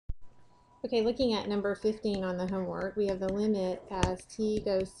Okay, looking at number 15 on the homework, we have the limit as t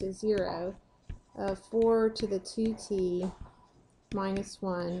goes to 0 of 4 to the 2t minus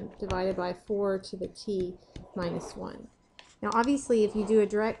 1 divided by 4 to the t minus 1. Now obviously if you do a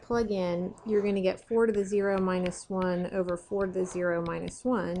direct plug-in, you're going to get 4 to the 0 minus 1 over 4 to the 0 minus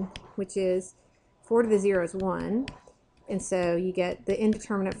 1, which is 4 to the 0 is 1, and so you get the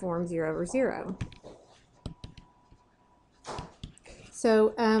indeterminate form 0 over 0.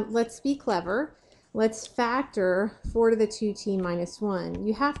 So let's be clever. Let's factor 4 to the 2t minus 1.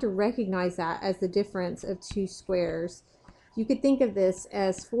 You have to recognize that as the difference of two squares. You could think of this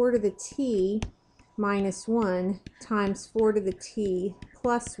as 4 to the t minus 1 times 4 to the t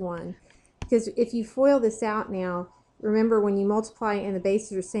plus 1. Because if you FOIL this out now, remember when you multiply and the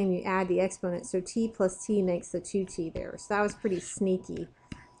bases are the same, you add the exponent. So t plus t makes the 2t there. So that was pretty sneaky,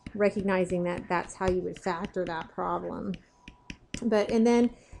 recognizing that that's how you would factor that problem. And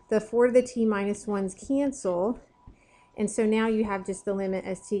then the 4 to the t minus 1's cancel, and so now you have just the limit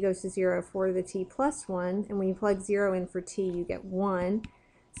as t goes to 0, 4 to the t plus 1, and when you plug 0 in for t, you get 1.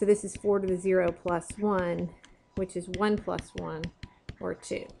 So this is 4 to the 0 plus 1, which is 1 plus 1, or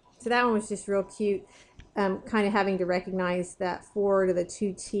 2. So that one was just real cute, kind of having to recognize that 4 to the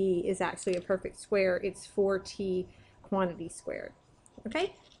 2t is actually a perfect square. It's 4t quantity squared.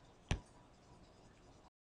 Okay?